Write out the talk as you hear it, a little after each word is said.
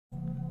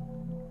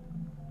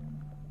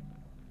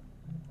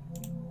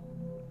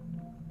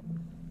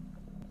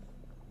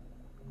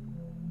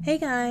Hey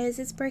guys,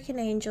 it's Broken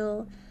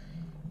Angel,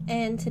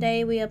 and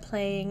today we are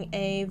playing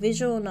a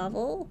visual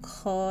novel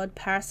called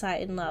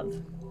Parasite In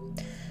Love.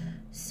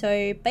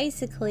 So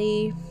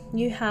basically,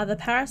 you have a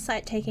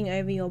parasite taking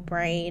over your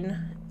brain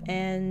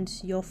and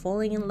you're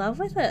falling in love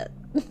with it.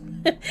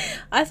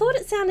 I thought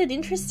it sounded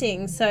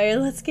interesting, so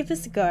let's give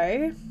this a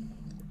go.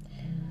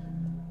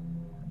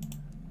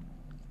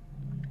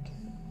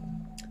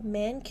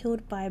 Man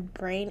killed by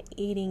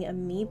brain-eating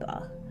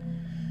amoeba.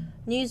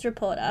 News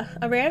reporter.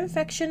 A rare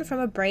infection from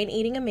a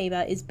brain-eating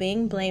amoeba is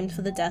being blamed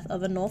for the death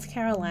of a North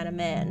Carolina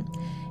man.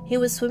 He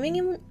was swimming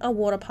in a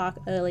water park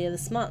earlier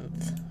this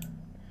month.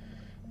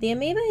 The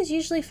amoeba is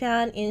usually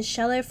found in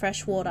shallow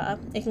fresh water.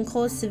 It can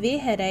cause severe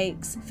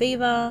headaches,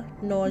 fever,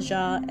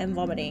 nausea, and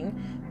vomiting,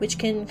 which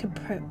can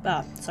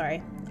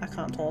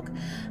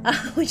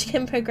which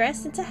can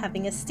progress into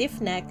having a stiff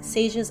neck,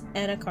 seizures,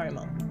 and a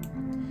coma.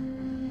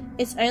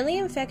 It's only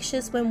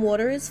infectious when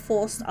water is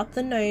forced up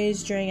the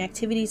nose during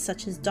activities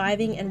such as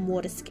diving and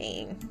water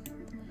skiing.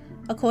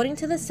 According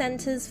to the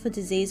Centers for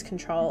Disease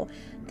Control,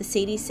 the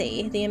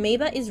CDC, the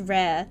amoeba is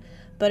rare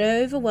but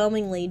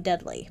overwhelmingly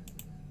deadly.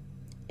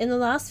 In the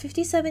last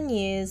 57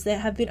 years, there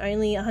have been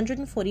only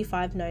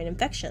 145 known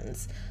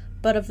infections,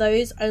 but of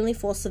those, only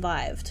 4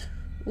 survived.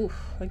 Oof,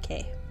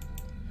 okay.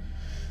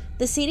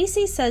 The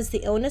CDC says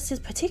the illness is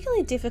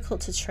particularly difficult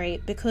to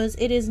treat because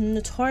it is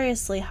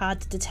notoriously hard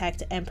to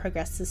detect and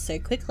progresses so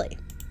quickly.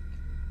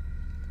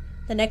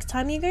 The next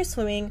time you go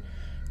swimming,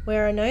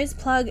 wear a nose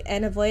plug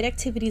and avoid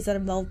activities that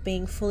involve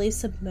being fully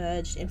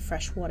submerged in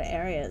freshwater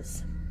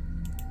areas.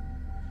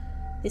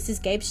 This is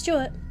Gabe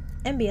Stewart,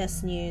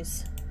 MBS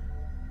News.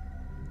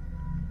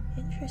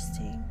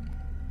 Interesting.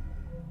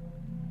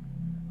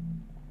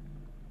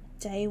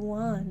 Day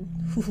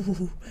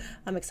 1.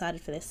 I'm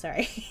excited for this,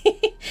 sorry.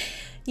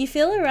 You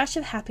feel a rush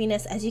of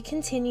happiness as you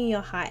continue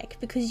your hike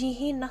because you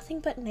hear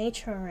nothing but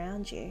nature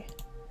around you.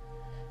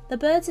 The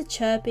birds are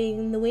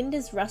chirping, the wind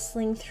is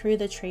rustling through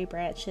the tree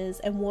branches,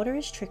 and water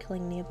is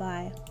trickling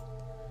nearby.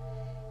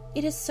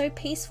 It is so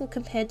peaceful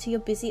compared to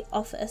your busy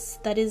office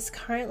that is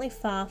currently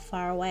far,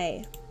 far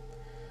away.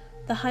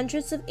 The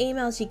hundreds of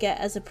emails you get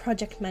as a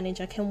project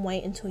manager can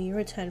wait until you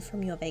return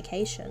from your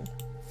vacation.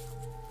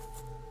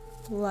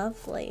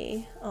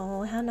 Lovely.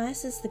 Oh, how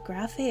nice is the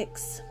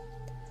graphics?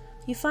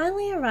 You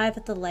finally arrive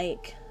at the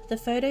lake. The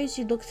photos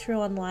you looked through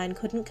online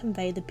couldn't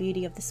convey the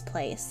beauty of this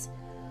place.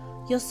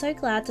 You're so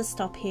glad to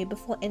stop here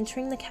before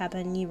entering the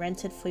cabin you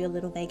rented for your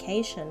little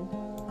vacation.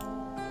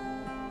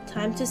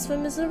 Time to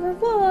swim as a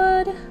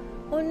reward!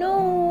 Oh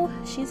no,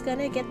 she's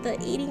gonna get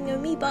the eating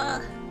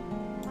amoeba.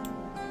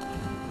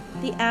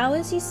 The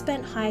hours you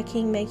spent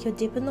hiking make your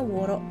dip in the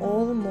water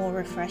all the more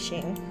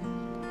refreshing.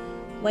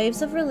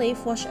 Waves of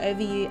relief wash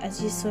over you as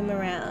you swim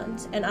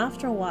around, and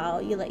after a while,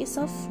 you let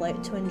yourself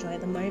float to enjoy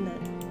the moment.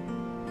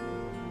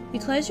 You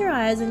close your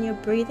eyes and your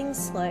breathing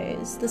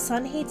slows. The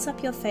sun heats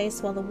up your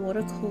face while the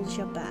water cools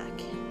your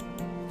back.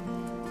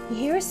 You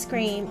hear a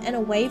scream and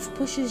a wave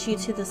pushes you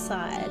to the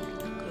side.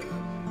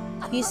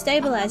 You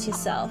stabilize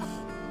yourself,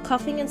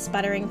 coughing and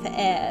sputtering for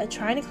air,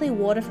 trying to clear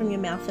water from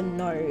your mouth and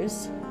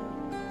nose.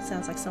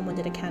 Sounds like someone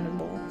did a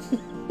cannonball.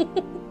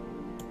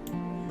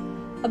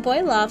 A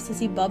boy laughs as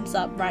he bobs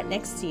up right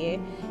next to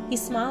you. He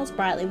smiles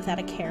brightly without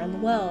a care in the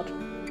world.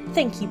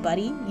 Thank you,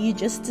 buddy. You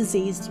just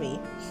diseased me.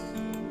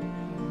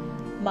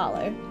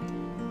 Marlowe.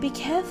 Be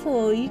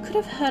careful. You could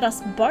have hurt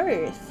us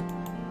both.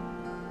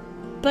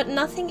 But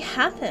nothing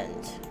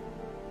happened.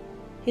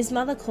 His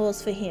mother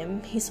calls for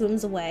him. He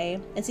swims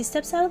away. As he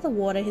steps out of the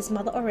water, his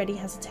mother already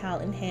has a towel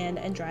in hand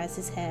and dries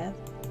his hair.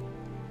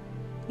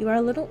 You are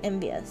a little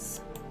envious.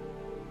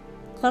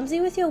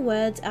 Clumsy with your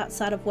words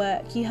outside of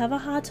work, you have a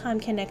hard time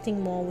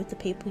connecting more with the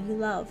people you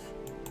love.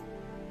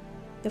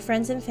 Your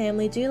friends and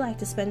family do like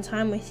to spend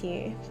time with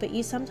you, but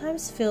you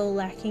sometimes feel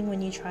lacking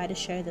when you try to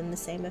show them the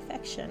same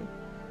affection.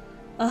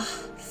 Ugh,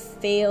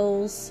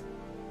 feels.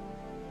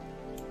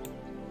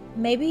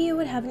 Maybe you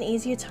would have an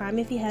easier time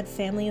if you had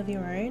family of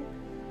your own.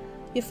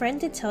 Your friend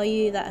did tell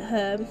you that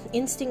her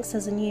instincts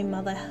as a new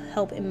mother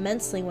help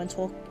immensely when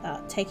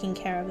taking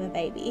care of a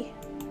baby.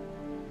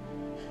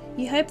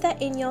 You hope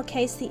that in your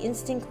case the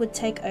instinct would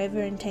take over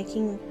and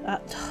talking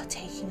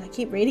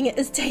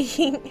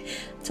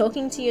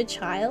to your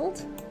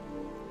child.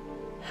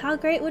 How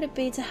great would it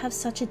be to have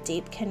such a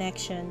deep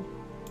connection?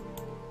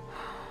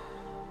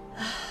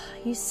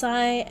 You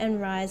sigh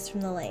and rise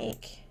from the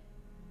lake.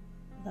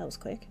 That was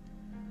quick.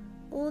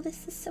 Oh,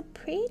 this is so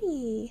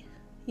pretty.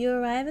 You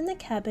arrive in the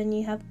cabin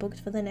you have booked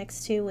for the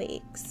next 2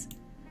 weeks.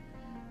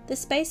 The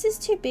space is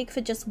too big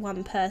for just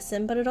one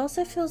person, but it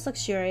also feels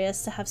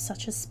luxurious to have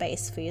such a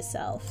space for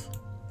yourself.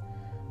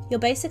 You're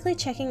basically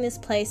checking this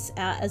place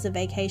out as a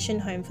vacation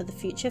home for the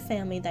future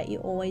family that you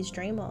always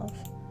dream of.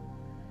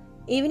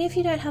 Even if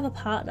you don't have a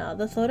partner,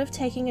 the thought of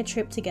taking a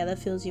trip together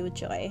fills you with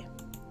joy.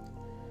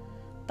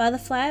 By the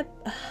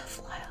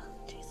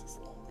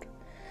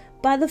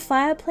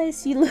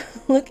fireplace, you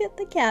look at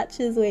the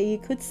couches where you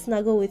could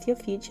snuggle with your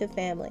future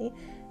family.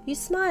 You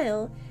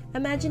smile,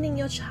 imagining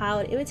your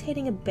child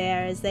imitating a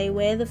bear as they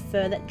wear the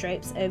fur that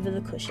drapes over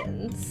the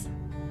cushions.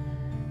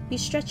 You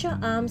stretch your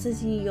arms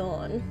as you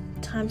yawn.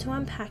 Time to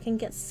unpack and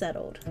get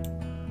settled.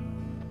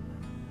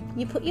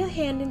 You put your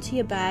hand into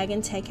your bag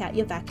and take out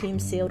your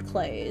vacuum-sealed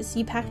clothes.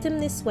 You pack them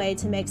this way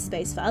to make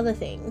space for other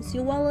things.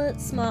 Your wallet,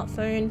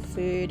 smartphone,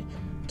 food,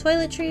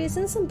 toiletries,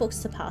 and some books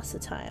to pass the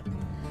time.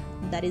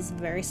 That is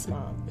very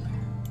smart.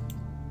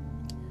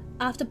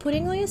 After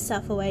putting all your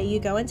stuff away,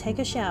 you go and take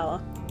a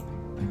shower.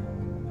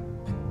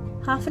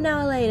 Half an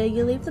hour later,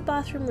 you leave the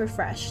bathroom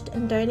refreshed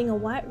and donning a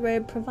white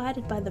robe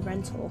provided by the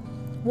rental,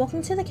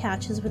 walking to the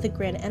couches with a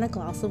grin and a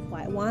glass of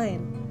white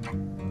wine.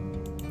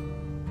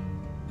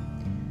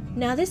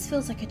 Now this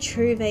feels like a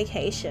true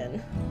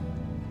vacation.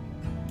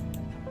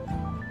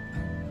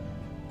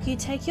 You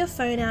take your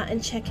phone out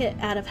and check it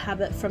out of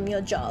habit from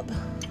your job.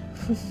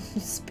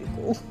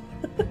 Spookle.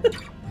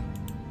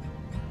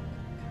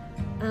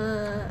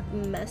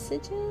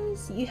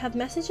 Messages? You have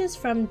messages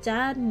from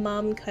dad,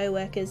 mum,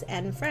 co-workers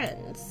and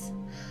friends.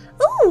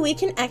 Oh, we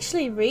can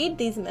actually read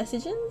these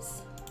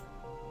messages.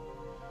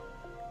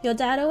 Your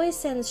dad always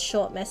sends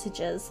short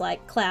messages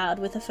like cloud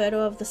with a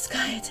photo of the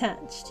sky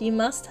attached. You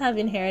must have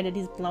inherited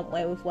his blunt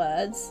way with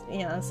words.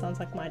 Yeah, sounds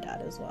like my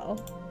dad as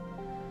well.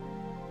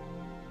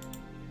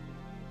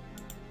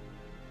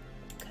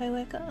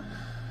 Co-worker,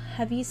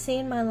 have you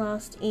seen my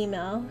last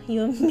email?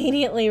 You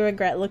immediately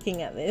regret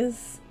looking at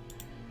this.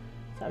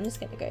 So I'm just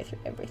going to go through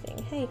everything.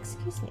 Hey,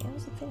 excuse me, I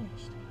wasn't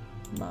finished.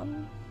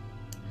 Mum?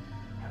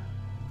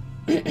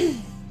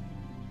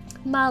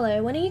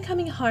 Marlo, when are you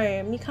coming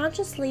home? You can't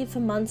just leave for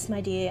months,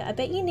 my dear. I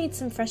bet you need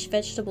some fresh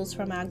vegetables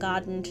from our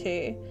garden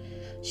too.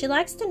 She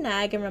likes to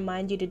nag and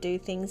remind you to do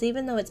things,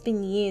 even though it's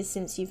been years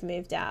since you've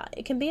moved out.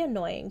 It can be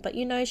annoying, but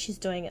you know she's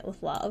doing it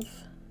with love.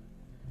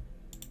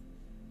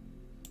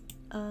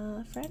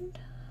 Friend?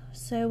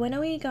 So when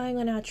are we going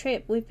on our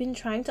trip? We've been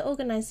trying to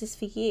organise this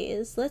for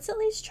years. Let's at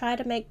least try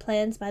to make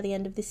plans by the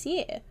end of this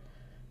year.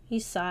 You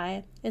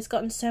sigh. It's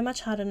gotten so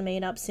much harder to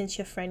meet up since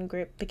your friend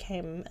group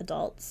became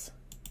adults.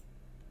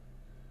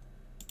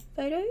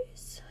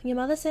 Photos? Your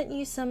mother sent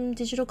you some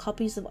digital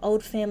copies of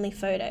old family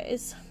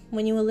photos.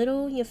 When you were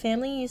little, your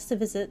family used to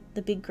visit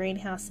the big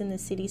greenhouse in the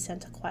city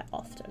centre quite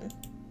often.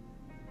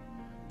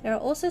 There are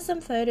also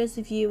some photos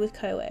of you with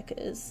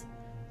co-workers.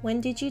 When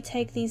did you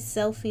take these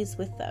selfies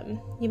with them?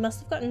 You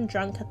must have gotten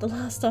drunk at the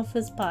last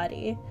office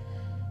party.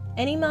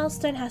 Any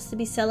milestone has to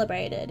be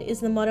celebrated is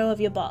the motto of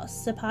your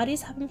boss, so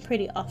parties happen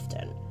pretty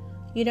often.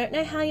 You don't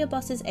know how your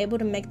boss is able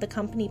to make the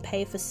company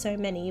pay for so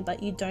many,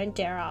 but you don't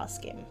dare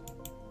ask him.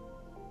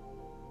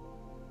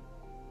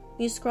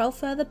 You scroll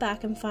further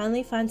back and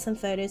finally find some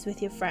photos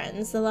with your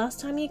friends. The last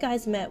time you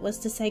guys met was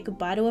to say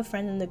goodbye to a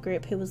friend in the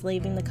group who was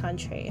leaving the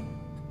country.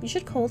 You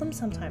should call them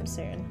sometime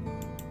soon.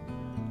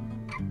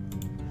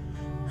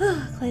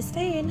 Close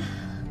vein.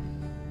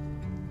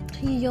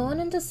 You yawn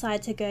and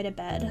decide to go to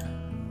bed.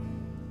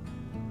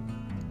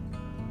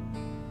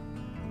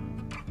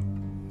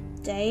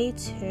 Day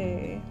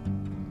 2.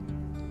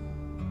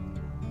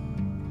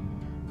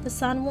 The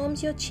sun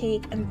warms your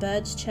cheek and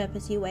birds chirp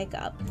as you wake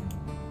up.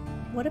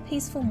 What a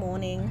peaceful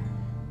morning.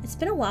 It's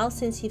been a while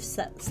since you've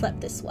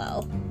slept this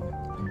well.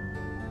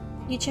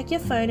 You check your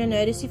phone and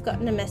notice you've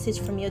gotten a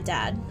message from your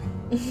dad.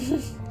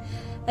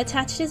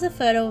 Attached is a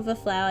photo of a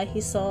flower he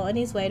saw on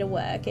his way to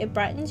work. It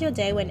brightens your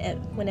day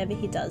whenever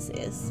he does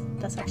this.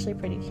 That's actually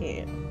pretty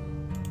cute.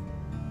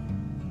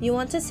 You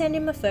want to send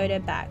him a photo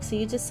back, so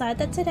you decide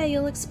that today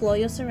you'll explore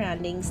your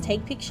surroundings,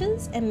 take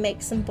pictures, and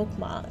make some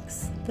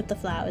bookmarks with the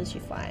flowers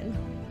you find.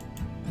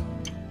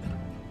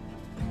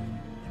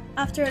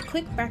 After a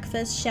quick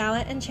breakfast,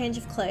 shower, and change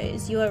of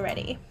clothes, you are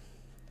ready.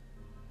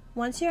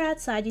 Once you're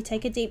outside, you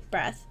take a deep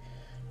breath.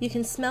 You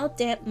can smell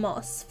damp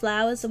moss,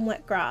 flowers, and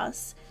wet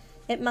grass.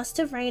 It must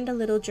have rained a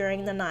little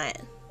during the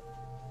night.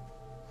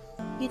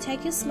 You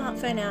take your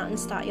smartphone out and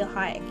start your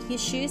hike. Your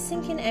shoes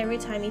sink in every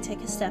time you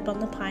take a step on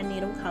the pine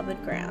needle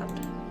covered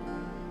ground.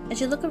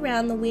 As you look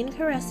around, the wind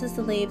caresses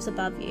the leaves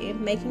above you,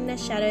 making their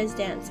shadows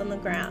dance on the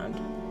ground.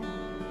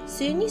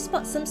 Soon you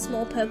spot some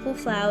small purple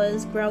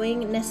flowers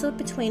growing nestled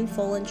between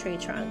fallen tree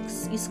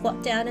trunks. You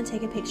squat down and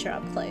take a picture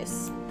up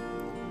close.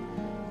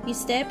 You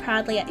stare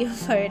proudly at your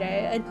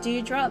photo. A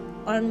dewdrop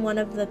on one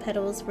of the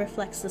petals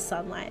reflects the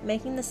sunlight,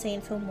 making the scene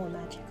feel more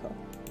magical.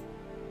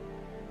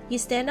 You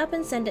stand up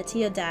and send it to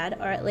your dad,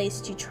 or at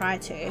least you try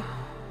to.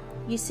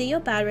 You see your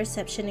bad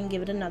reception and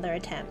give it another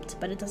attempt,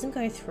 but it doesn't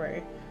go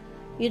through.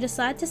 You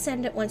decide to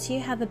send it once you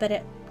have a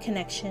better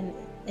connection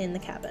in the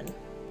cabin.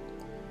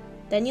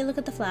 Then you look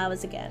at the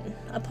flowers again.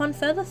 Upon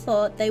further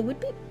thought, they would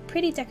be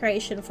pretty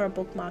decoration for a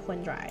bookmark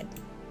when dried.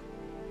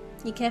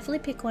 You carefully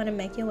pick one and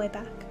make your way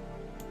back.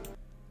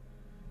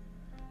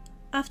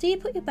 After you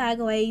put your bag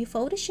away, you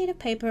fold a sheet of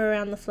paper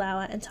around the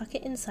flower and tuck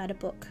it inside a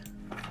book.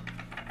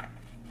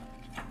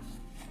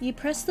 You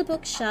press the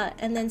book shut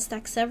and then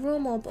stack several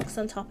more books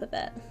on top of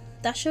it.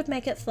 That should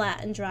make it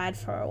flat and dried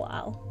for a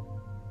while.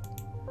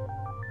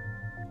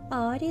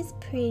 Oh, it is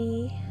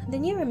pretty.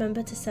 Then you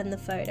remember to send the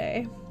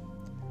photo.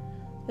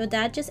 Your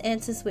dad just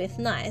answers with,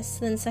 nice,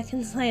 then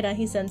seconds later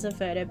he sends a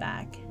photo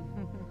back.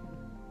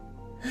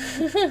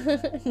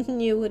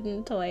 New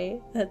wooden toy,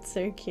 that's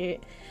so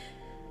cute.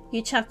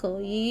 You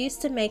chuckle. You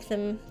used to make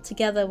them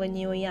together when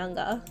you were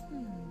younger.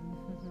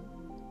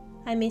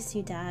 I miss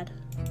you, Dad.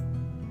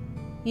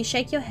 You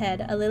shake your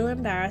head, a little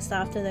embarrassed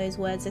after those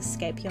words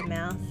escape your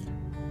mouth.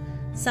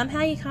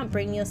 Somehow you can't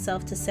bring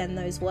yourself to send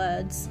those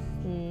words.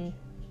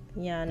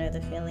 Yeah, I know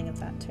the feeling of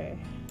that too.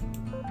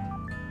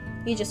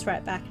 You just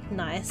write back,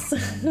 nice.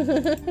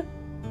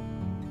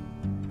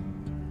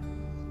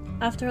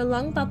 After a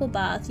long bubble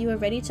bath, you are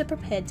ready to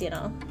prepare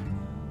dinner.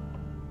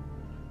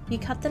 You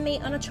cut the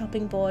meat on a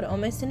chopping board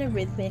almost in a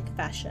rhythmic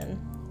fashion.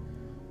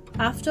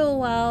 After a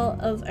while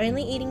of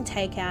only eating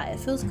takeout, it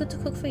feels good to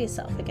cook for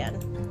yourself again.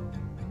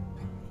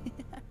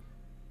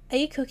 Are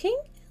you cooking?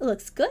 It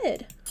looks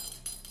good.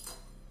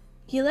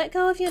 You let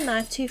go of your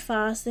knife too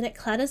fast and it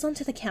clatters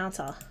onto the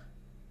counter.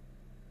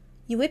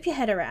 You whip your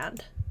head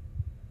around.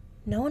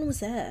 No one was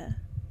there,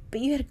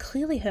 but you had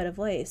clearly heard a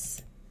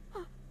voice.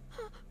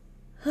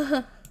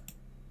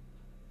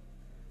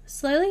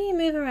 Slowly you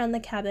move around the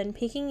cabin,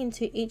 peeking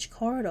into each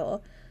corridor,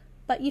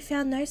 but you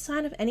found no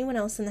sign of anyone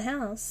else in the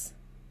house.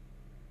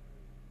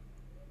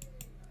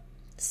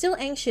 Still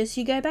anxious,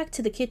 you go back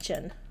to the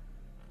kitchen.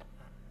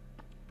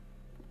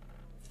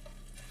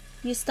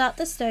 You start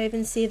the stove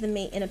and sear the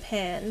meat in a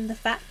pan. The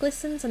fat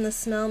glistens and the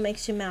smell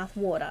makes your mouth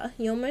water.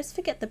 You almost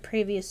forget the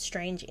previous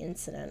strange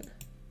incident.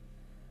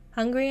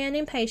 Hungry and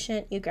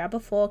impatient, you grab a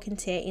fork and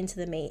tear into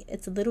the meat.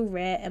 It's a little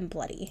rare and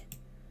bloody.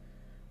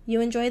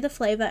 You enjoy the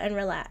flavour and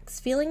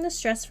relax, feeling the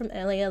stress from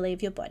earlier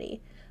leave your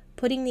body.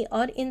 Putting the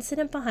odd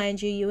incident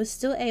behind you, you were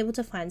still able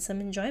to find some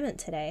enjoyment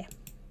today.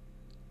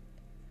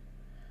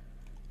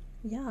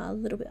 Yeah, a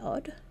little bit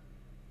odd.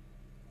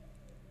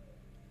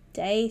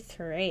 Day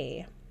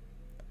 3.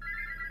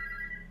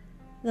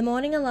 The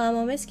morning alarm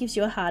almost gives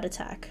you a heart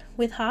attack.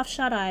 With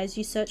half-shut eyes,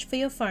 you search for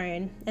your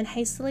phone and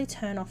hastily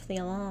turn off the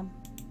alarm.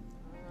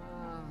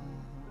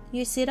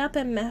 You sit up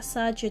and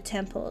massage your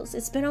temples.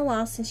 It's been a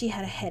while since you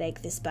had a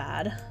headache this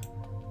bad.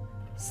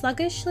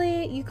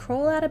 Sluggishly, you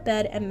crawl out of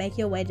bed and make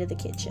your way to the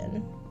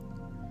kitchen.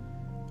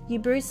 You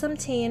brew some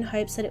tea in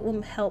hopes that it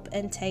will help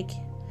and take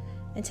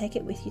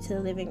it with you to the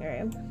living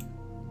room.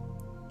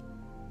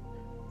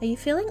 Are you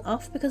feeling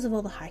off because of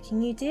all the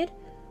hiking you did?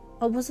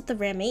 Or was it the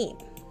rare meat?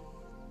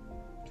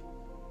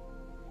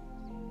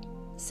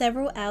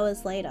 Several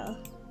hours later.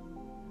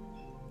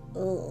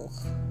 Ugh.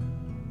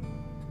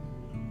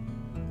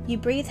 You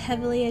breathe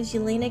heavily as you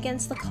lean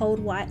against the cold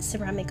white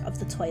ceramic of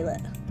the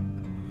toilet.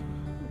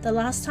 The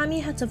last time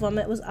you had to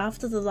vomit was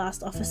after the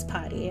last office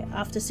party,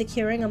 after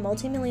securing a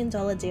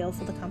multi-million-dollar deal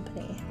for the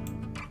company.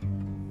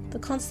 The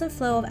constant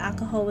flow of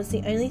alcohol was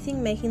the only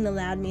thing making the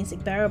loud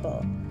music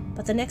bearable,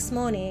 but the next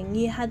morning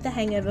you had the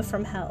hangover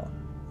from hell.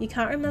 You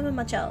can't remember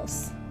much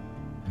else.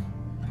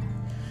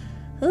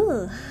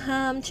 Ooh,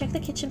 check the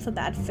kitchen for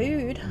bad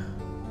food.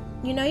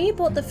 You know you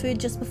bought the food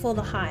just before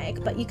the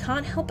hike, but you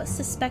can't help but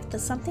suspect that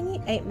something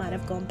you ate might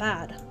have gone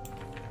bad.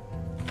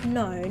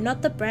 No,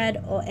 not the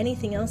bread or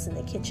anything else in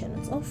the kitchen.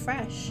 It's all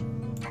fresh.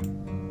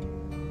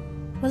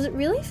 Was it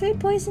really food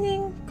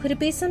poisoning? Could it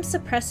be some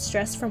suppressed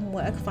stress from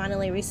work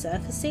finally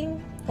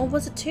resurfacing? Or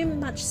was it too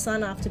much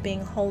sun after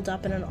being holed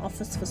up in an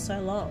office for so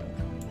long?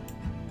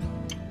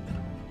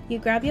 You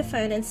grab your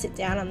phone and sit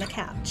down on the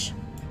couch.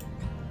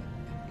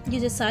 You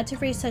decide to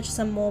research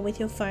some more with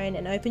your phone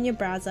and open your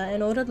browser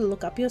in order to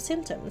look up your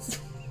symptoms.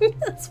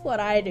 That's what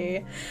I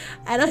do.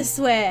 And I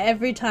swear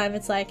every time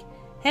it's like,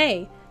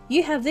 hey,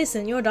 you have this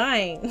and you're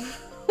dying.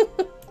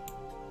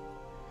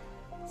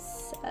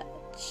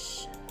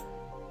 Search.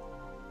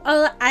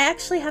 Oh, I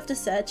actually have to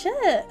search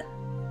it?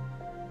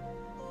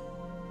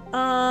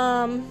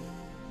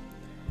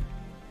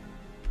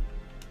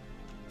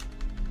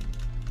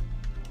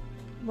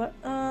 What,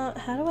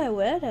 how do I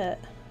word it?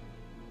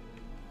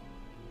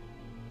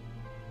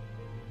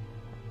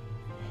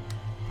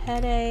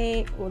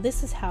 Headache, well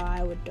this is how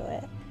I would do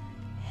it.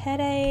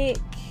 Headache,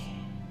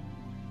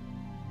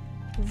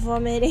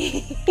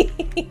 vomiting,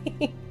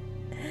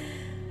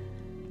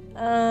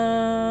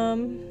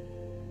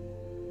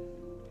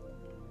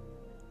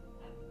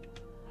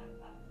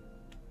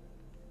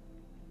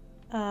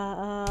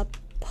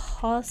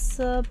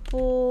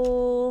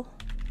 possible,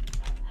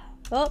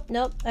 oh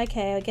nope,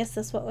 okay, I guess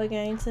that's what we're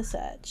going to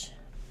search.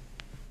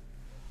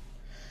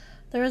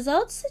 The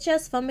results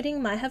suggest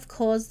vomiting might have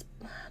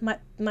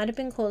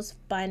been caused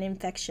by an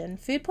infection,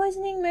 food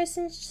poisoning,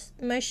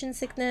 motion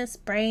sickness,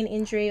 brain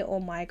injury,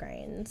 or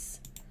migraines.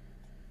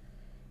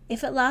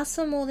 If it lasts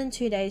for more than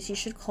 2 days, you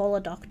should call a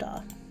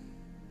doctor.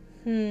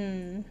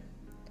 Is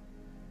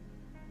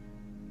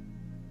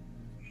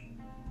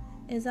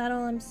that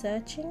all I'm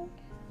searching?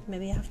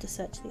 Maybe I have to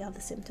search the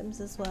other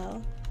symptoms as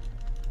well.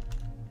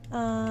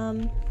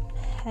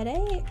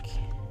 Headache.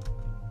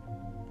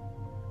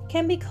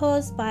 Can be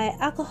caused by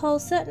alcohol,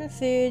 certain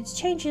foods,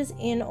 changes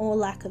in or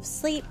lack of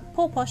sleep,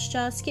 poor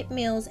posture, skipped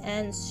meals,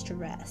 and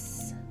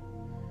stress.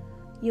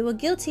 You were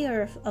guilty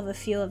of a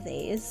few of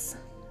these.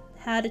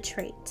 How to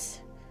treat.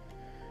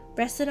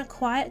 Rest in a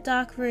quiet,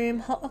 dark room,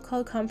 hot or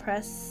cold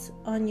compress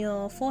on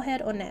your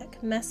forehead or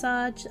neck.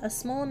 Massage,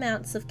 small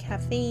amounts of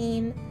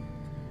caffeine,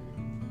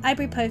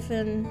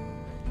 ibuprofen,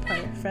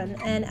 ibuprofen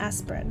and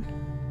aspirin.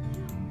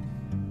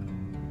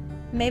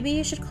 Maybe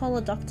you should call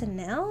a doctor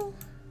now?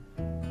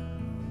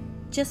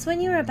 Just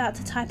when you're about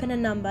to type in a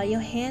number,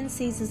 your hand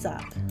seizes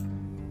up.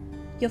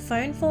 Your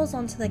phone falls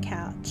onto the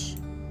couch.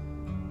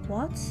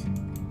 What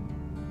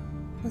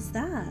was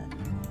that?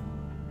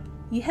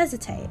 You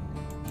hesitate.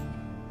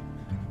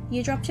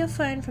 You dropped your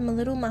phone from a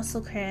little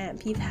muscle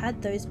cramp. You've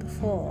had those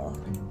before.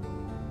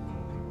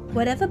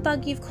 Whatever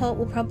bug you've caught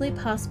will probably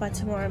pass by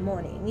tomorrow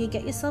morning. You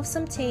get yourself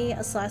some tea,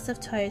 a slice of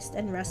toast,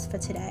 and rest for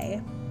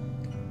today.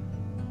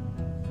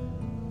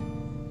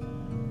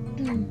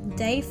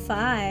 Day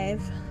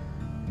 5.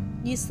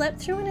 You slept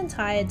through an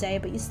entire day,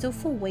 but you still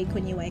feel weak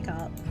when you wake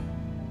up.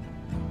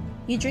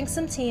 You drink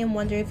some tea and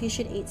wonder if you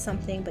should eat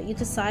something, but you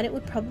decide it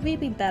would probably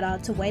be better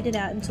to wait it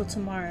out until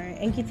tomorrow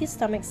and give your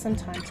stomach some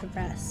time to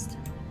rest.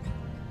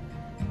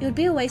 It would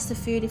be a waste of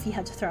food if you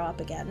had to throw up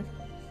again.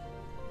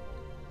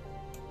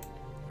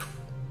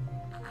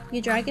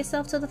 You drag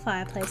yourself to the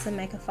fireplace and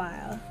make a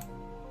fire.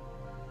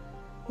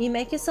 You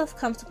make yourself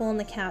comfortable on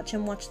the couch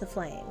and watch the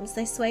flames.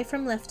 They sway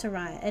from left to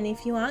right, and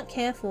if you aren't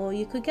careful,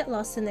 you could get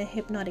lost in their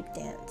hypnotic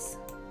dance.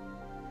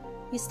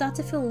 You start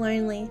to feel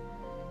lonely.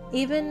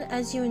 Even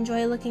as you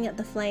enjoy looking at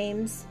the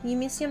flames, you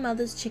miss your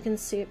mother's chicken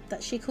soup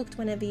that she cooked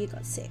whenever you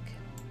got sick.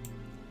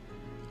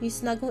 You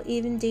snuggle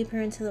even deeper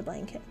into the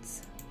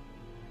blankets.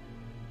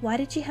 Why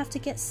did you have to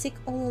get sick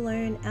all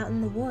alone out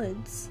in the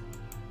woods?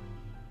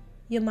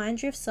 Your mind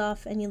drifts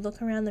off and you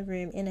look around the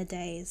room in a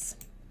daze.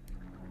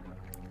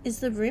 Is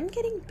the room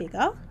getting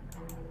bigger?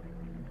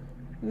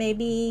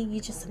 Maybe you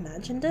just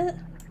imagined it?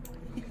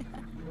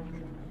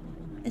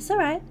 It's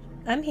alright,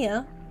 I'm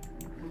here.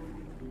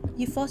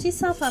 You force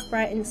yourself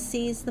upright and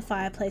seize the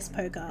fireplace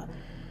poker,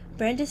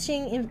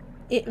 brandishing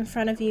it in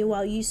front of you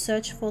while you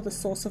search for the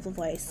source of the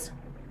voice.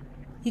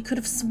 You could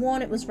have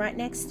sworn it was right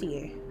next to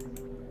you.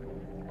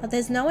 But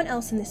there's no one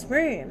else in this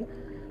room.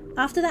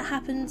 After that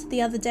happened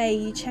the other day,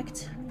 you've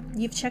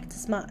checked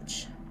as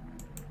much.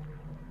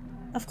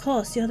 Of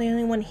course, you're the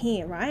only one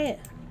here, right?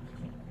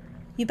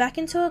 You back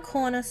into a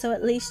corner so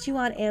at least you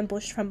aren't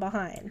ambushed from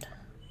behind.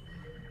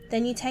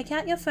 Then you take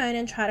out your phone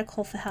and try to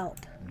call for help.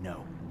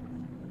 No.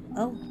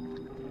 Oh.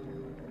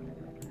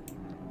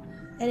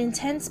 An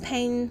intense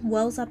pain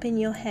wells up in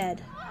your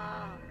head.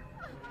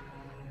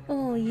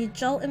 Oh, you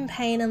jolt in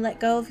pain and let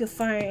go of your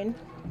phone.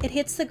 It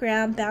hits the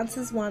ground,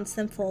 bounces once,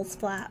 then falls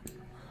flat.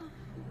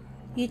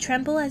 You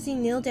tremble as you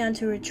kneel down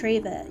to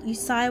retrieve it. You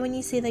sigh when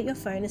you see that your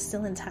phone is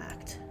still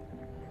intact.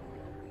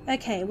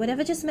 Okay,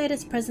 whatever just made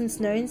its presence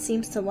known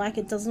seems to like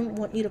it doesn't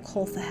want you to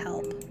call for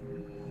help.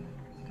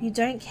 You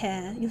don't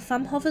care. Your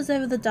thumb hovers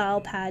over the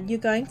dial pad. You're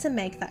going to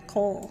make that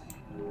call.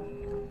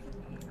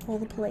 Call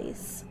the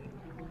police.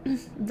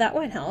 That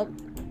won't help.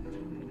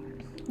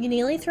 You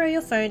nearly throw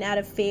your phone out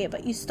of fear,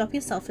 but you stop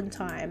yourself in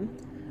time.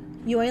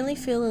 You only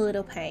feel a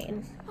little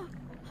pain.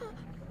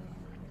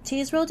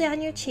 Tears roll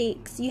down your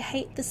cheeks. You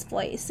hate this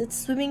voice. It's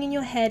swimming in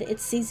your head.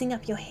 It's seizing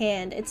up your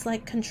hand. It's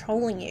like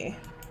controlling you.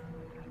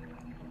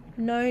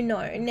 No,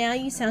 now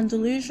you sound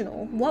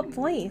delusional. What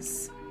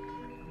voice?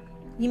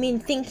 You mean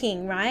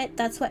thinking, right?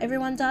 That's what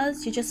everyone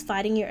does? You're just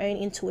fighting your own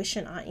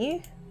intuition, aren't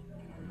you?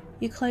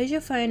 You close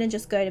your phone and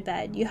just go to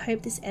bed. You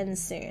hope this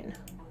ends soon.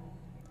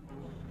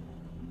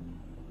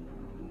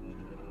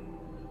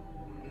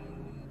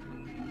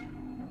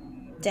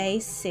 Day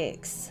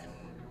 6.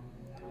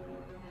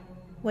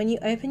 When you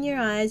open your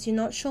eyes, you're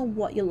not sure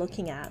what you're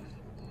looking at.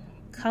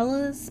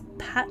 Colors,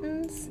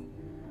 patterns.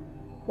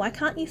 Why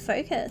can't you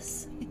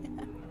focus?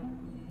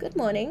 Good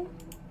morning.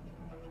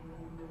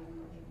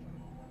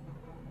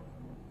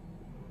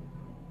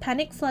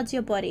 Panic floods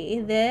your body.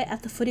 There,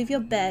 at the foot of your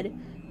bed,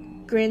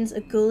 grins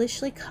a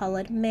ghoulishly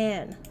coloured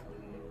man.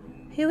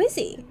 Who is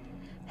he?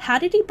 How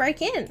did he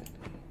break in?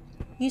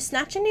 You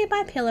snatch a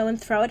nearby pillow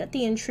and throw it at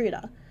the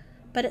intruder,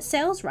 but it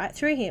sails right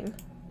through him.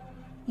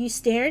 You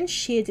stare in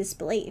sheer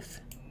disbelief.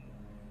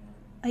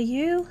 Are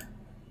you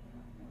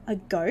a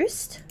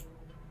ghost?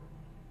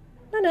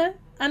 No,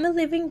 I'm a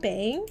living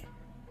being.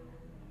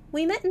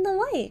 We met in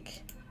the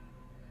lake.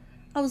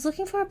 I was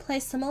looking for a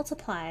place to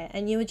multiply,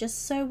 and you were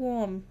just so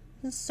warm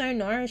and so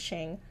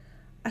nourishing.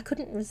 I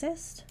couldn't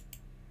resist.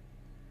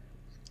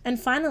 And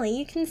finally,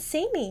 you can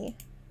see me.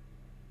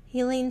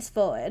 He leans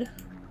forward.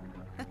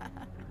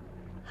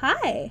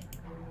 Hi.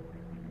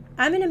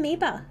 I'm an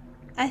amoeba.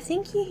 I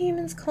think you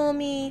humans call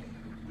me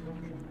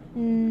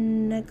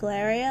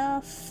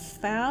Naglaria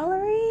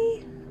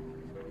fowleri?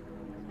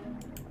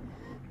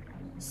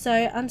 So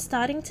I'm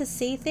starting to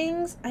see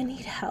things. I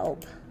need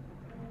help.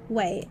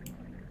 Wait.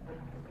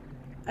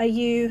 Are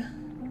you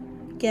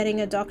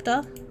getting a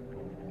doctor?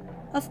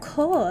 Of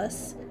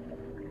course.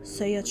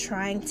 So you're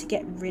trying to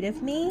get rid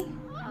of me?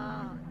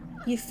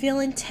 You feel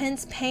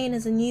intense pain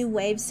as a new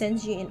wave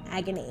sends you in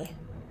agony.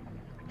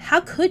 How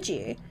could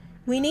you?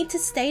 We need to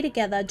stay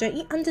together, don't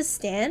you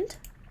understand?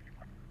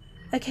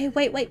 Okay,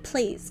 wait,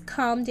 please,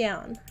 calm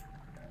down.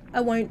 I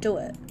won't do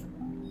it.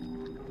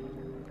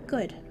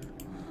 Good.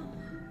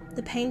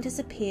 The pain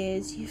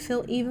disappears, you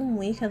feel even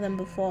weaker than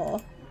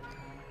before.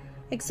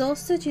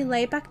 Exhausted, you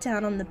lay back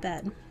down on the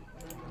bed.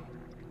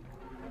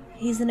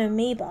 He's an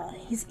amoeba.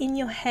 He's in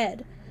your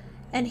head.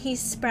 And he's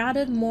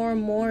sprouted more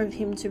and more of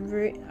him to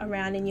root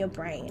around in your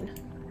brain.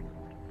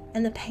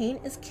 And the pain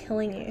is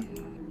killing you.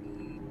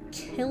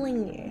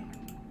 Killing you.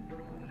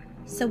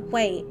 So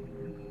wait,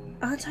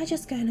 aren't I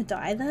just going to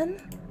die then?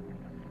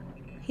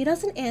 He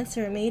doesn't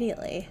answer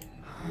immediately.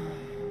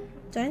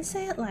 Don't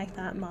say it like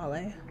that,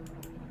 Marlo.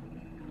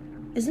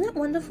 Isn't it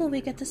wonderful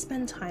we get to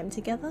spend time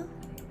together?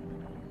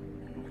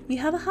 You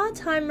have a hard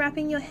time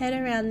wrapping your head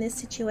around this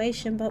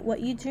situation, but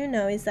what you do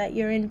know is that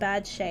you're in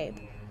bad shape.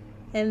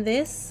 And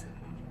this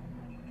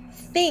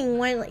thing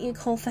won't let you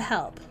call for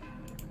help.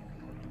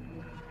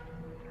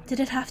 Did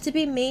it have to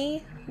be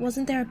me?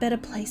 Wasn't there a better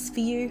place for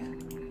you?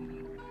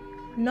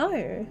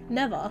 No,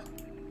 never.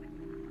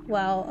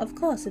 Well, of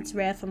course it's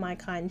rare for my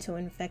kind to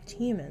infect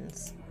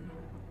humans.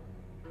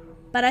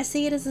 But I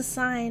see it as a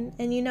sign,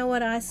 and you know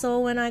what I saw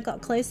when I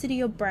got closer to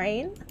your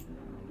brain?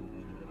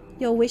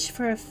 Your wish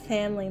for a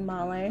family,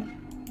 Marlo.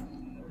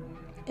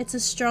 It's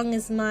as strong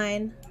as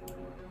mine.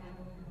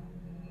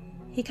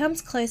 He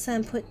comes closer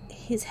and put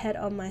his head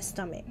on my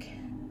stomach.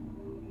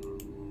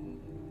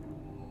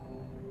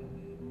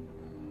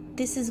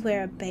 This is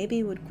where a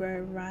baby would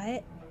grow,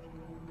 right?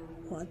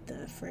 What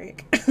the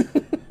frick?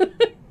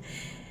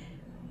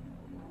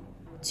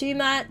 Too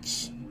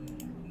much.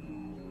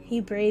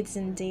 He breathes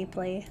in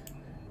deeply.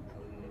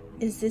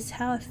 Is this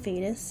how a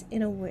fetus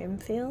in a womb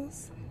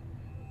feels?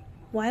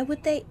 Why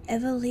would they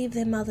ever leave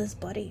their mother's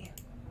body?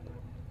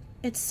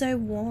 It's so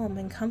warm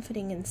and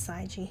comforting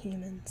inside you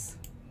humans.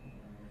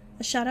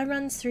 A shudder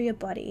runs through your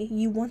body.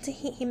 You want to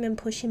hit him and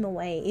push him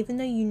away, even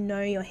though you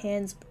know your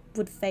hands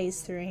would phase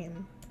through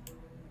him.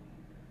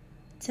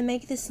 To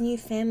make this new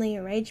family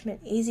arrangement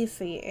easier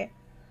for you,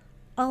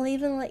 I'll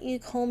even let you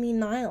call me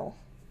Niall.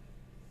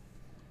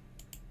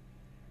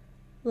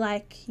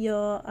 Like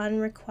your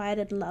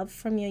unrequited love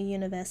from your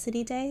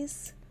university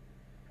days?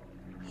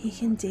 He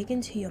can dig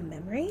into your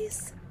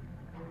memories?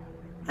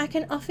 I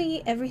can offer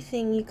you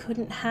everything you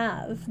couldn't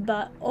have,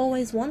 but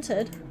always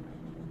wanted.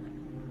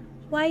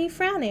 Why are you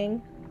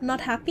frowning?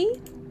 Not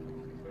happy?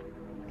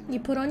 You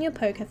put on your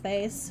poker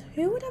face.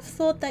 Who would have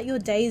thought that your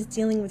days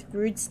dealing with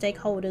rude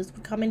stakeholders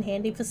would come in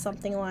handy for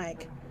something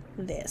like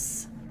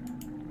this?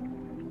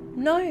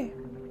 No,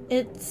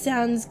 it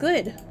sounds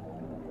good.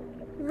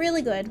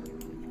 Really good.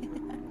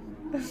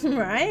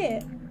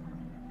 Right?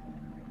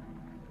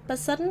 But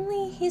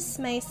suddenly his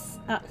Jesus.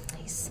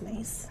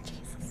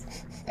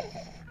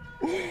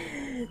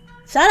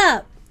 Shut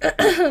up!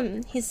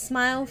 His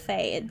smile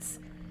fades.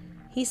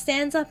 He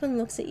stands up and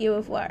looks at you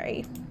with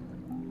worry.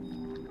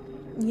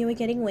 You were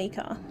getting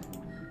weaker.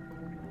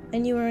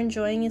 And you were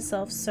enjoying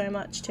yourself so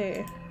much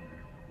too.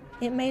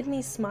 It made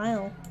me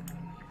smile.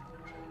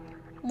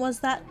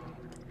 Was that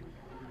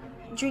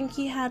drink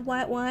you had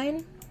white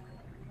wine?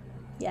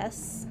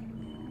 Yes.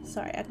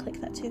 Sorry, I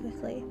clicked that too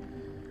quickly.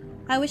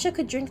 I wish I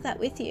could drink that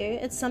with you.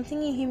 It's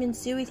something you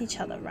humans do with each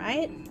other,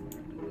 right?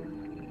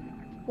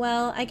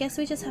 Well, I guess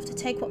we just have to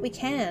take what we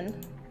can.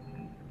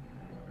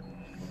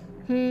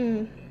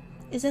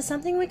 Is there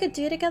something we could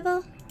do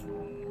together?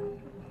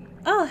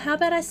 Oh, how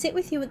about I sit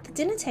with you at the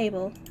dinner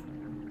table?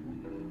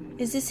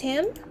 Is this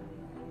him?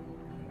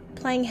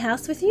 Playing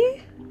house with you?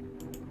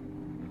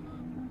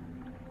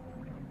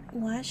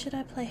 Why should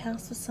I play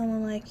house with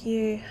someone like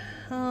you?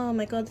 Oh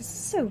my god, this is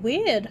so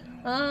weird.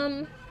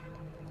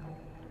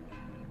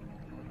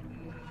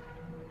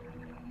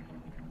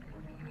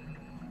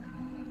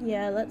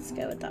 Yeah, let's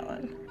go with that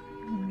one.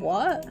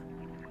 What?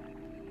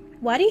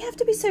 Why do you have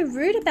to be so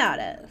rude about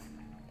it?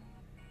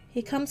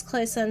 He comes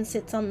closer and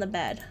sits on the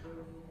bed.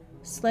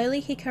 Slowly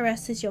he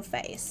caresses your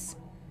face.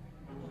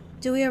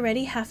 Do we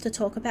already have to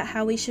talk about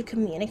how we should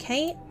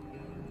communicate?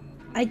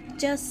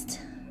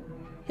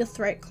 Your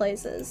throat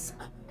closes.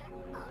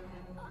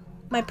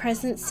 My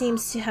presence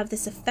seems to have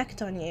this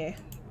effect on you.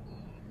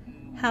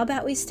 How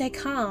about we stay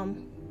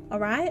calm,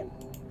 alright?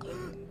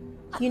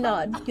 You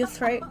nod, your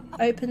throat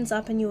opens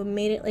up and you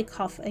immediately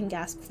cough and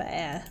gasp for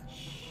air.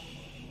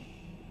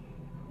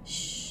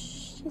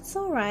 Shh, it's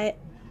alright.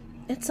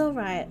 It's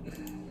alright.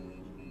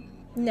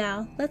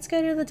 Now, let's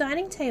go to the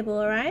dining table,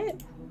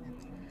 alright?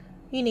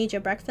 You need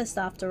your breakfast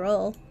after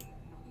all.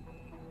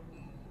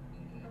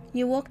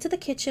 You walk to the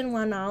kitchen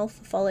while Niall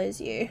follows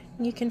you.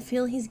 You can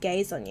feel his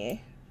gaze on you.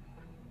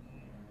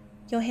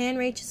 Your hand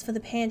reaches for the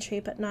pantry,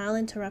 but Niall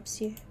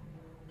interrupts you.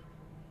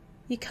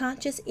 You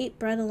can't just eat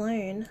bread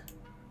alone.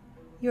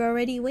 You're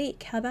already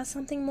weak. How about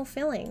something more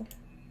filling?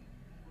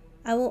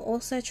 I will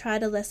also try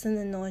to lessen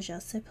the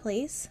nausea, so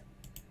please.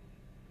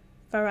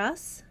 For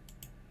us?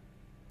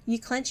 You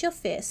clench your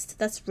fist.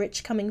 That's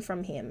rich coming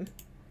from him.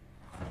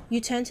 You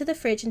turn to the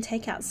fridge and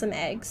take out some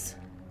eggs.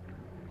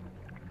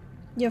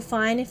 You're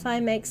fine if I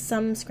make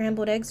some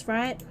scrambled eggs,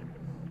 right?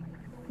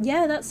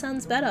 Yeah, that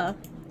sounds better.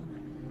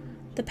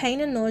 The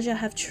pain and nausea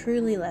have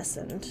truly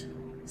lessened.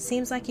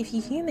 Seems like if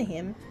you humour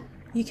him,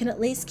 you can at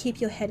least keep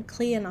your head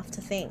clear enough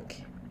to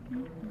think.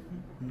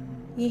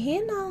 You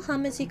hear Niall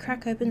hum as you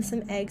crack open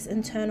some eggs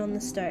and turn on the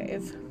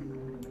stove.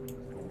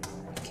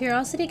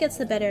 Curiosity gets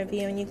the better of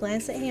you and you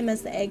glance at him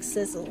as the eggs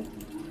sizzle.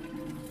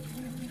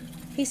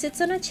 He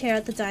sits on a chair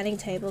at the dining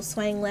table,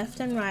 swaying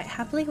left and right,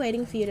 happily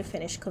waiting for you to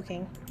finish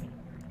cooking.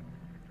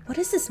 What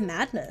is this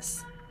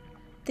madness?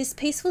 This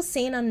peaceful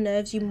scene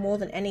unnerves you more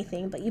than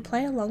anything, but you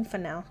play along for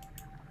now.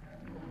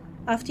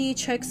 After you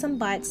choke some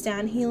bites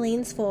down, he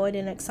leans forward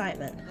in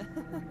excitement.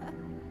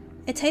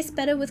 It tastes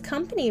better with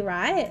company,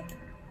 right?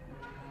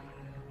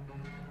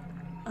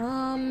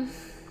 I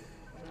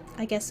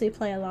guess we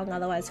play along,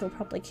 otherwise he'll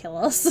probably kill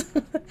us.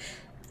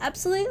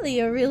 Absolutely,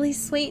 you're really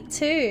sweet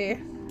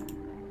too.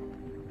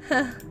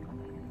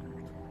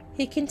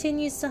 He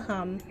continues to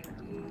hum.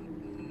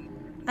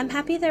 I'm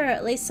happy there are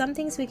at least some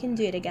things we can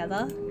do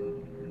together.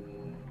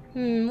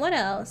 What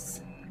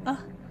else? Oh,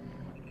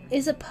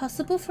 is it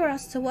possible for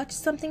us to watch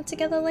something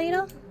together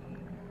later?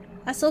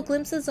 I saw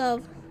glimpses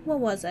of, what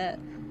was it?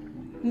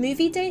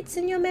 Movie dates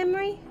in your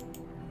memory?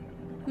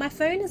 My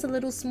phone is a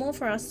little small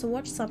for us to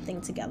watch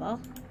something together.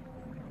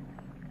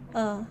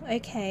 Oh,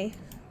 okay.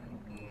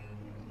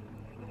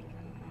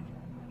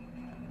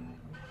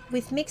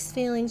 With mixed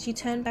feelings, you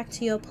turn back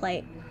to your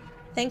plate,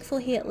 thankful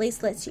he at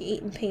least lets you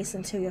eat in peace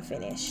until you're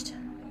finished.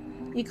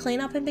 You clean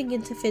up and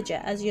begin to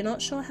fidget as you're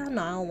not sure how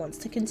Niall wants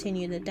to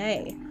continue the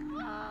day.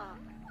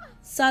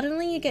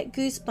 Suddenly you get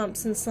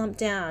goosebumps and slump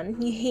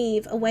down. You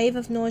heave, a wave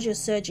of nausea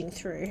surging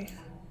through.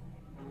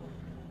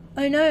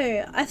 Oh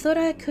no, I thought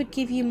I could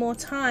give you more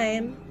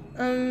time.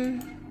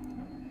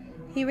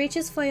 He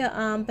reaches for your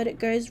arm, but it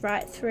goes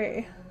right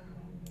through.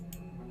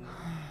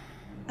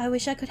 I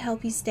wish I could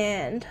help you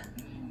stand.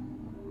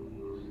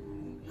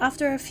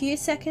 After a few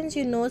seconds,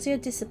 your nausea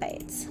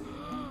dissipates.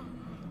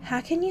 How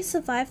can you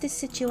survive this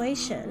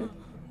situation?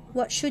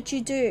 What should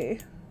you do?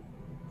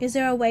 Is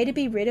there a way to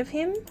be rid of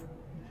him?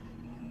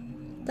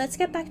 Let's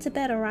get back to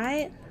bed,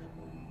 alright?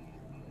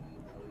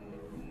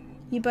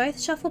 You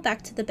both shuffle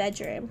back to the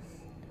bedroom.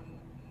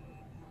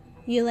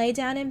 You lay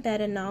down in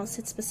bed and Niall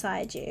sits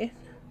beside you.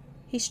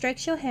 He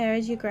strokes your hair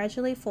as you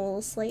gradually fall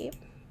asleep.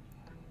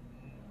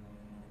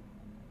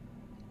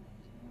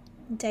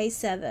 Day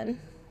 7.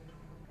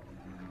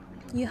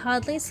 You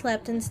hardly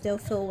slept and still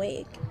feel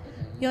weak.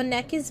 Your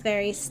neck is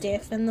very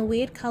stiff and the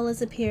weird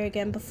colours appear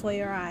again before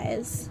your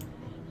eyes.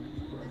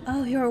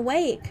 Oh, you're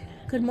awake.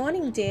 Good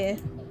morning, dear.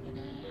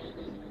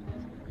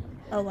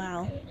 Oh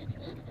wow.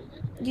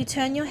 You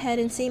turn your head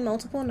and see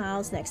multiple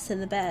Niles next to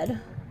the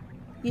bed.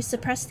 You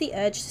suppress the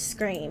urge to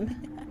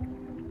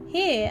scream.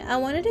 Here, I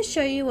wanted to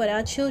show you what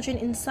our children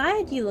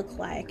inside you look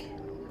like.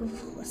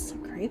 Ooh, that's so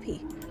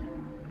creepy.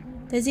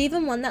 There's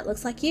even one that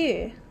looks like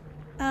you.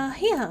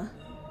 Here.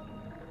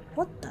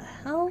 What the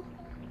hell?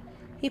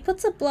 He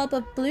puts a blob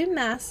of blue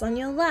mass on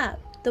your lap.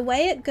 The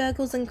way it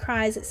gurgles and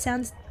cries, it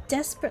sounds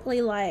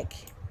desperately like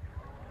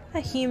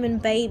a human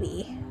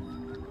baby.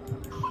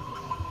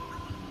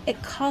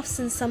 It coughs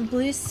and some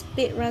blue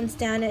spit runs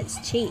down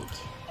its cheek.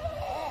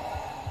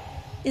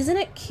 Isn't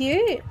it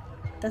cute?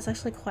 That's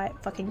actually quite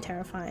fucking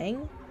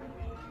terrifying.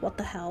 What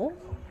the hell?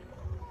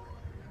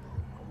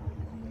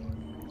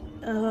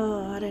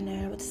 Oh, I don't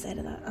know what to say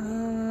to that.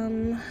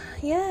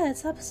 Yeah,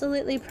 it's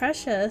absolutely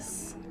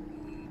precious.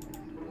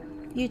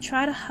 You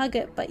try to hug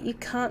it, but you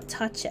can't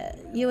touch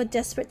it. You are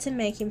desperate to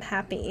make him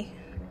happy.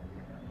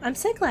 I'm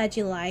so glad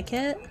you like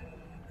it.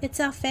 It's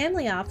our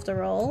family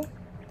after all.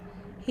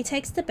 He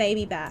takes the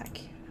baby back.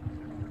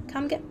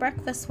 Come get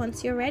breakfast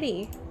once you're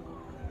ready.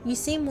 You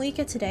seem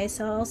weaker today,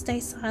 so I'll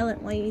stay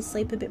silent while you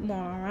sleep a bit more,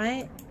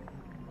 alright?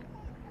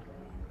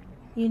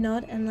 You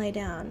nod and lay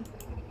down.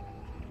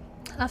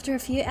 After a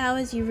few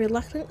hours, you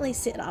reluctantly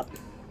sit up.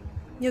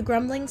 Your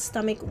grumbling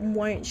stomach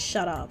won't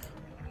shut up.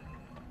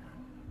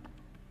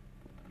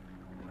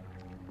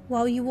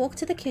 While you walk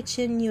to the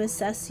kitchen, you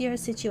assess your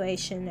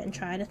situation and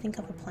try to think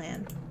of a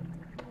plan.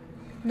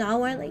 Niall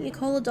won't let you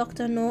call a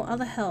doctor nor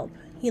other help.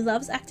 He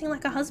loves acting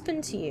like a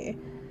husband to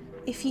you.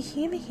 If you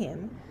humour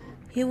him,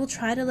 he will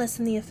try to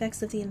lessen the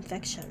effects of the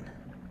infection.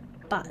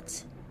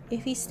 But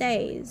if he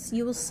stays,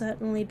 you will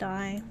certainly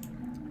die.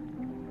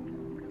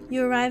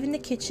 You arrive in the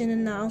kitchen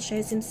and Niall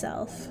shows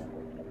himself.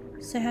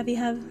 So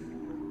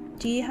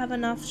do you have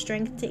enough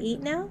strength to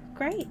eat now?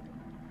 Great.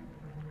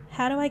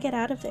 How do I get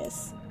out of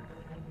this?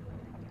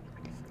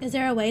 Is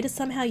there a way to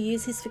somehow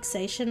use his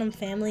fixation on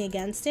family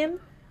against him?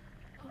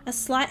 A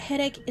slight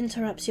headache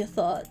interrupts your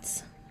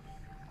thoughts.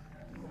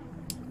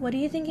 What are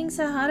you thinking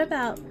so hard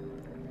about?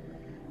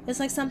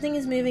 It's like something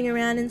is moving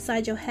around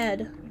inside your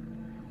head.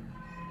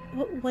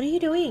 What are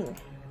you doing?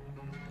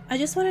 I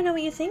just want to know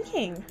what you're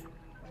thinking.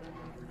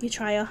 You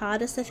try your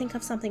hardest to think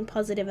of something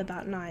positive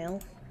about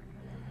Niall.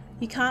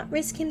 You can't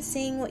risk him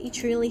seeing what you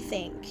truly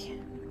think.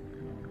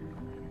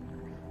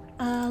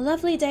 A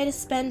lovely day to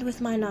spend with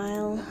my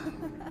Niall.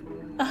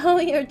 Oh,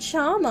 you're a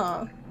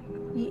charmer.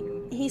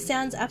 He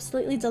sounds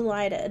absolutely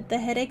delighted. The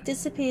headache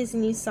disappears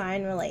and you sigh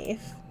in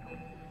relief.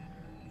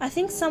 I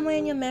think somewhere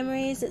in your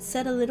memories it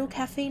said a little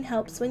caffeine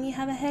helps when you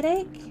have a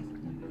headache.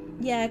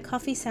 Yeah,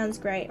 coffee sounds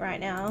great right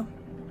now.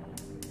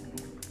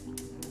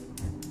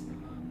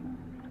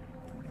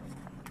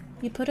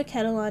 You put a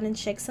kettle on and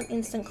shake some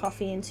instant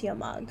coffee into your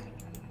mug.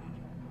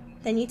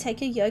 Then you take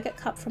your yogurt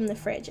cup from the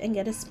fridge and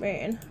get a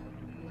spoon.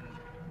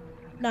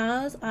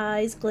 Niall's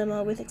eyes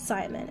glimmer with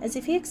excitement, as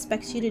if he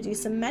expects you to do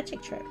some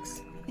magic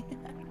tricks.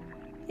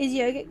 Is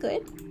yogurt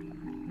good?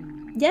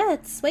 Yeah,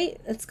 it's sweet.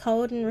 It's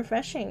cold and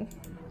refreshing.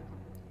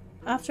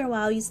 After a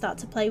while, you start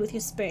to play with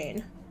your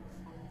spoon.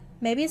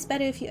 Maybe it's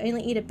better if you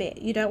only eat a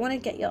bit. You don't want to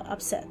get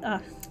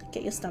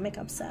your stomach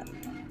upset.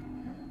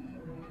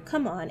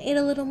 Come on, eat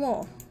a little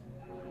more.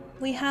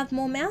 We have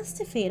more mouths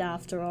to feed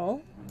after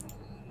all.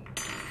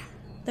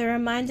 The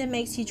reminder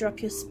makes you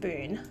drop your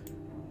spoon.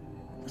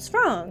 What's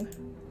wrong?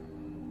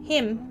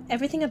 Him,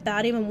 everything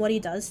about him and what he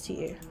does to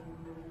you.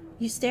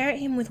 You stare at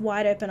him with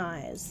wide open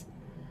eyes.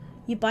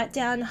 You bite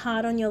down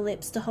hard on your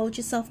lips to hold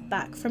yourself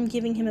back from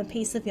giving him a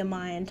piece of your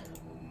mind.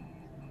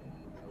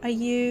 Are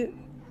you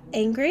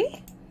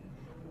angry?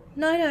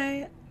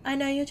 No, I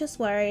know you're just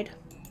worried.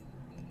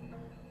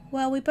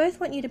 Well, we both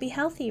want you to be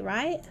healthy,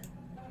 right?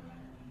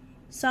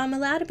 So I'm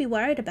allowed to be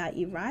worried about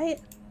you, right?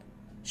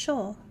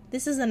 Sure,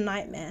 this is a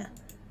nightmare.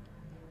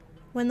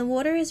 When the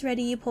water is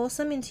ready, you pour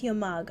some into your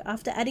mug.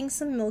 After adding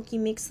some milk, you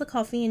mix the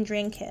coffee and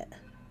drink it.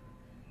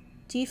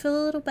 Do you feel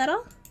a little better?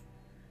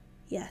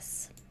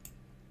 Yes.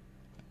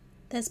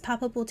 There's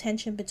palpable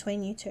tension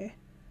between you two.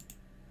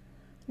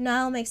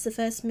 Niall makes the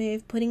first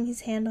move, putting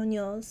his hand on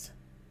yours.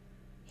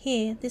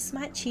 Here, this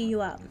might cheer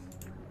you up.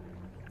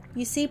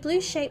 You see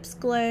blue shapes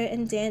glow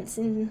and dance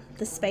in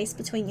the space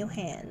between your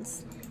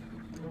hands.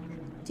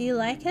 Do you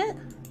like it?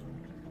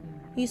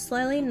 You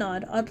slowly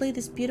nod. Oddly,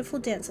 this beautiful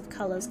dance of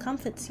colours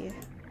comforts you.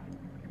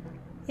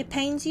 It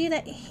pains you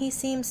that he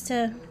seems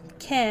to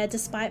care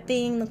despite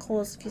being the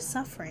cause of your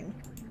suffering.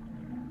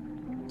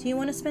 Do you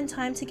want to spend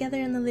time together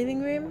in the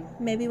living room?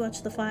 Maybe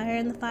watch the fire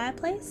in the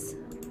fireplace?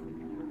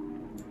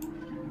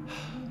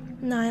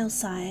 Niall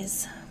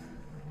sighs.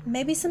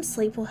 Maybe some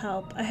sleep will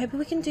help. I hope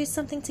we can do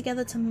something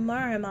together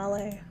tomorrow,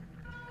 Marlo.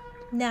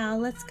 Now,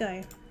 let's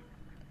go.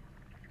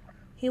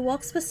 He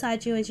walks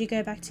beside you as you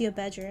go back to your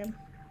bedroom.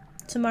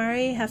 Tomorrow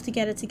you have to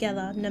get it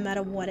together, no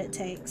matter what it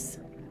takes.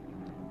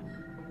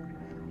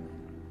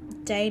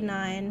 Day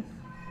 9.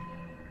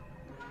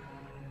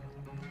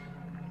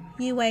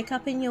 You wake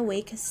up in your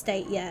weakest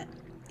state yet.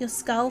 Your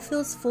skull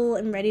feels full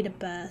and ready to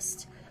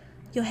burst.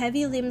 Your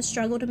heavy limbs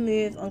struggle to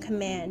move on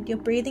command. Your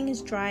breathing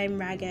is dry and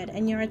ragged,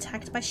 and you're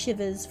attacked by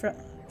shivers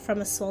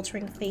from a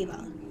sweltering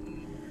fever.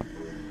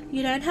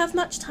 You don't have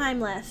much time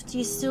left.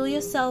 You steel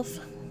yourself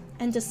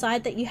and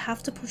decide that you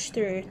have to push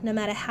through, no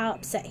matter how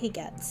upset he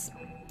gets.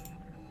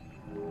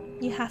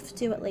 You have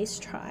to at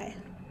least try.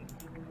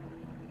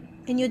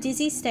 In your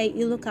dizzy state,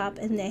 you look up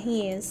and there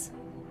he is.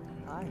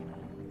 Hi.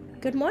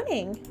 Good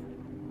morning.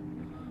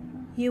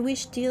 You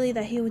wish dearly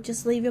that he would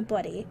just leave your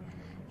body.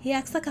 He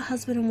acts like a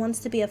husband and wants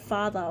to be a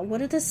father.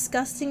 What a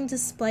disgusting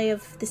display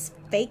of this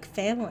fake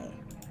family.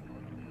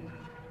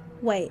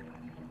 Wait,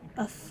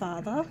 a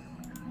father?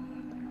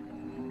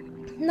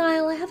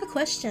 Niall, I have a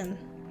question.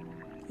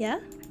 Yeah?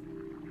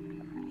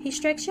 He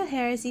strokes your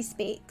hair as he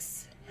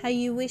speaks. How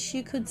you wish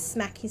you could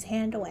smack his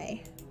hand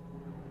away.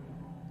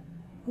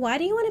 Why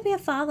do you want to be a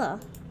father?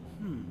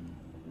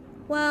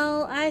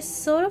 Well, I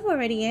sort of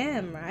already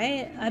am,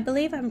 right? I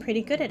believe I'm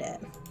pretty good at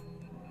it.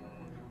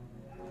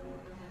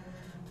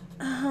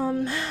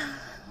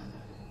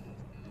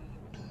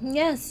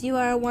 Yes, you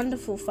are a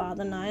wonderful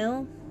father,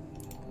 Niall.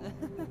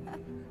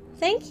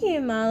 Thank you,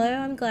 Marlo.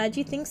 I'm glad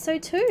you think so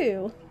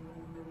too.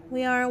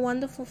 We are a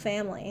wonderful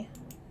family.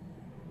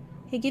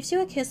 He gives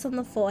you a kiss on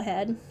the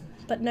forehead,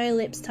 but no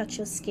lips touch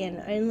your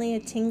skin, only a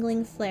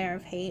tingling flare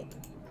of heat.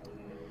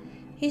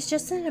 He's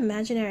just an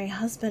imaginary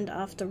husband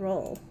after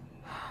all.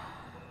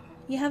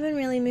 You haven't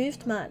really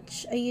moved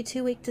much. Are you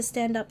too weak to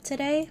stand up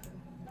today?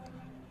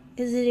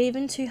 Is it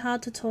even too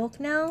hard to talk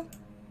now?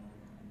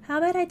 How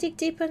about I dig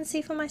deeper and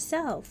see for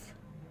myself?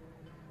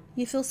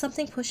 You feel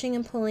something pushing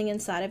and pulling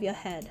inside of your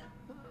head.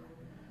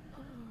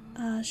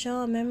 Show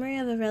a memory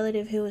of a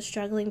relative who was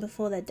struggling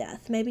before their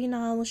death. Maybe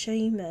Niall will show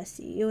you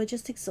mercy. You are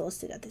just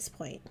exhausted at this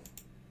point.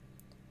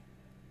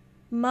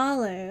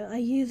 Marlo, are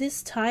you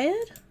this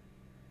tired?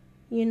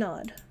 You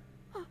nod.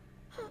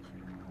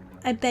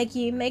 I beg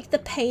you, make the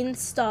pain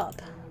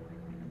stop.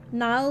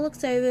 Niall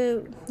looks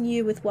over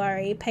you with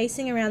worry,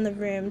 pacing around the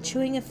room,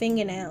 chewing a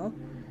fingernail.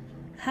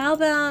 How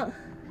about...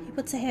 He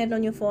puts a hand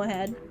on your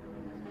forehead.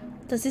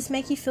 Does this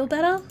make you feel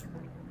better?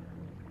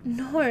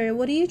 No,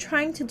 what are you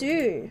trying to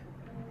do?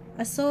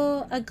 I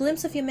saw a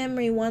glimpse of your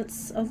memory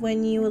once of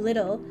when you were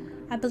little.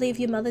 I believe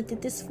your mother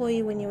did this for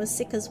you when you were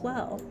sick as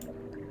well.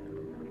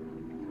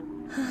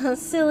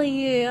 Silly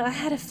you, I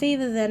had a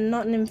fever then,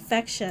 not an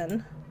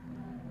infection.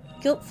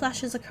 Guilt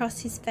flashes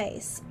across his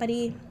face, but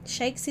he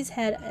shakes his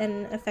head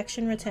and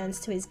affection returns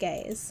to his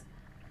gaze.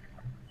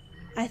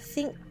 I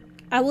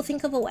will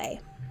think of a way.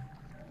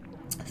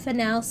 For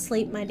now,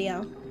 sleep, my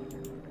dear.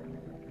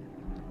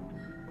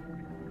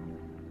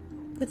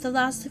 With the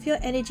last of your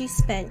energy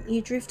spent, you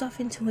drift off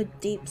into a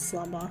deep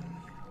slumber.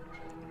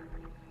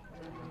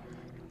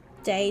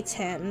 Day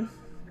 10.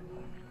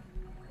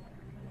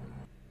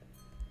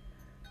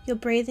 Your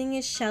breathing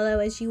is shallow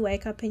as you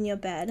wake up in your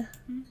bed.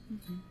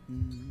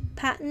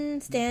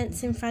 Patterns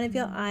dance in front of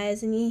your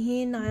eyes and you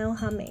hear Niall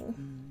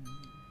humming.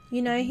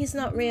 You know he's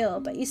not real,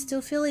 but you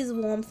still feel his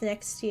warmth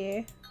next to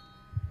you.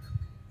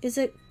 Is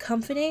it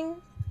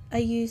comforting? Are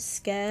you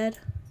scared?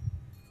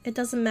 It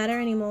doesn't matter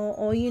anymore.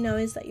 All you know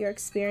is that you're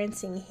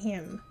experiencing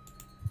him.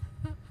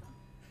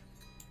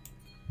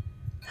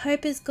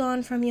 Hope is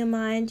gone from your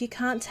mind. You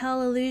can't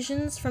tell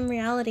illusions from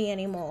reality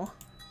anymore.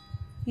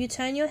 You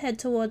turn your head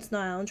towards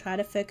Niall and try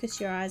to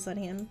focus your eyes on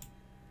him.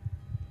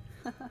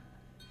 Oh,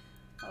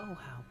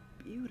 how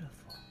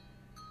beautiful.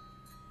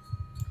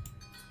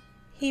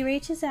 He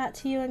reaches out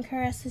to you and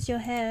caresses your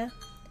hair.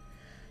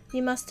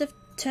 You must have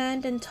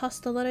turned and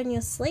tossed a lot in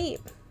your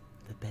sleep.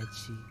 The bed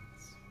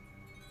sheets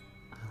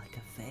are like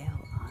a veil,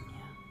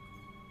 Anya.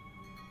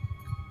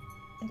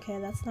 Okay,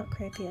 that's not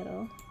creepy at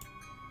all.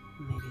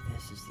 Maybe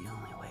this is the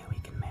only way we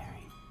can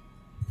marry.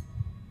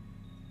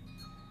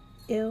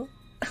 Ew.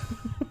 I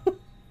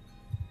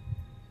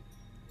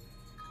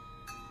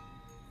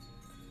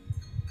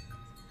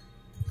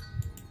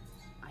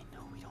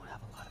know we don't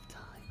have a lot of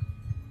time.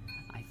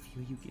 I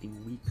feel you getting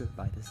weaker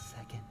by the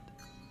second.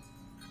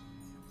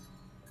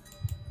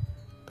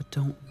 But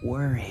don't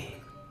worry.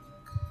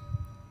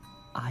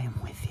 I am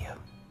with you.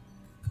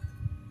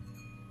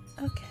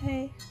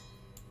 Okay.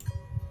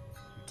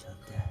 Until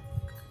death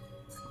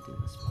do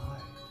us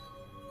part.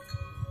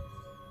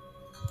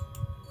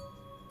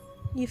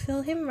 You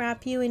feel him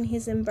wrap you in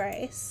his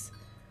embrace.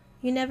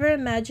 You never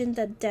imagined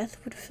that death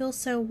would feel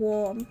so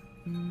warm.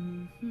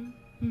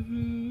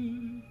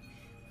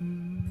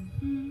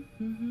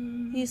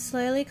 You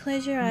slowly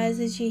close your eyes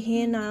as you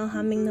hear Niall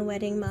humming the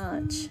wedding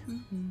march.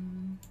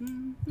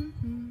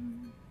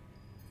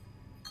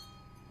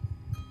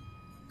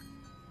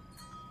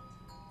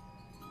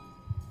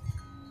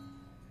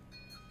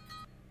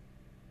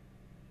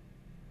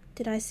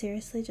 Did I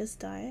seriously just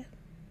die?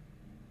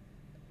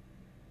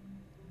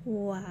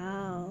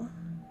 Wow.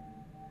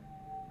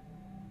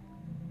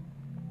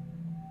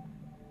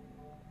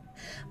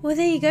 Well,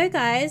 there you go,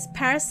 guys.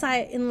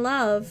 Parasite in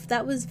Love.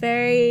 That was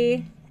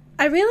I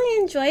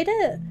really enjoyed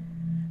it.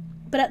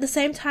 But at the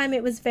same time,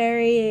 it was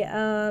very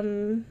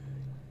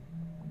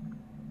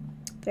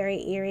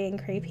eerie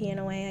and creepy in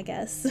a way, I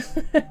guess.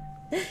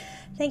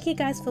 Thank you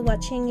guys for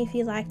watching. If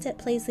you liked it,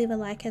 please leave a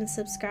like and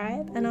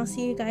subscribe. And I'll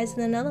see you guys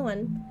in another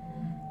one.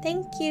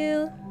 Thank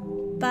you.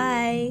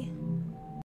 Bye.